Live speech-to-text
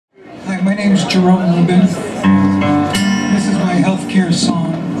name's Jerome Rubin. This is my healthcare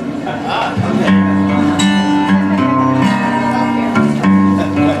song.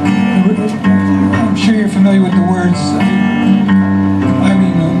 I'm sure you're familiar with the words. I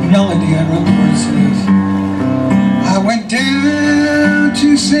mean the melody. I wrote the words to this. I went down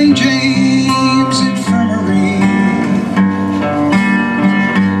to St. James Infirmary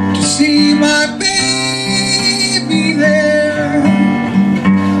to see my baby there,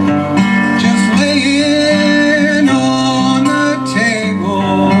 just laying on the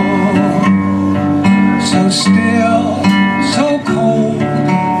table, so still, so cold,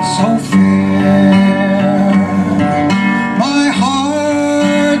 so fair. My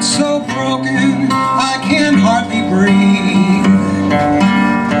heart's so broken, I can hardly breathe.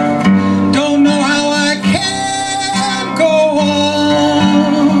 Don't know how I can go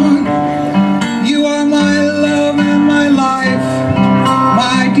on. You are my love and my life,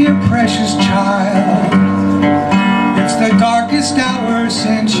 my dear precious child. It's the darkest hour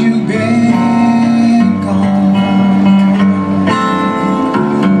since you've been gone.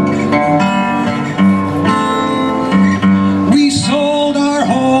 We sold our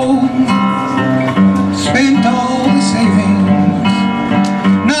home, spent all the savings,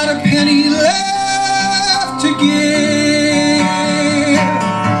 not a penny left to give.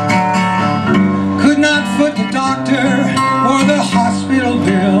 Could not foot the doctor or the hospital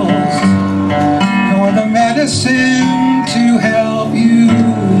bills, nor the medicine to help you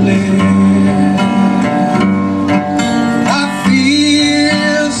live. I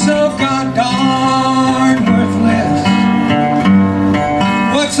feel so god-darn worthless.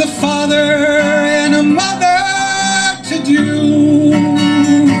 What's a father and a mother to do?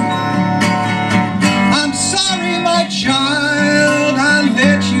 I'm sorry, my child, I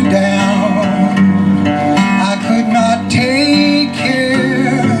let you down. I could not take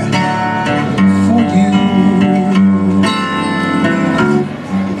care for you.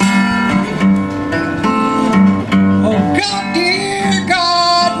 Oh God, dear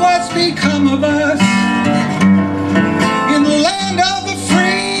God, what's become of us in the land of the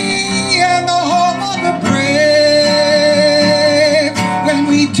free and the home of the brave, when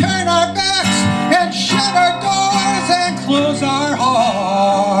we turn our backs and shut our doors and close our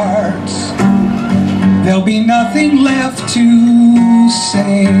hearts? There'll be nothing left to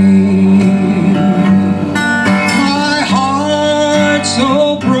say. My heart's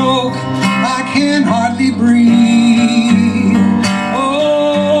so broke, I can hardly breathe.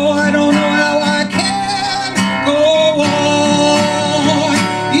 Oh, I don't know how I can go on.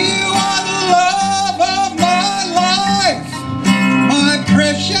 You are the love of my life, my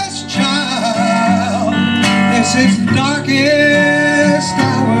precious child. This is the darkest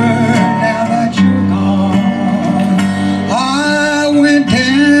hour now that you're gone. I went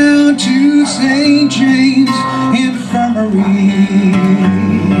down to St. James Infirmary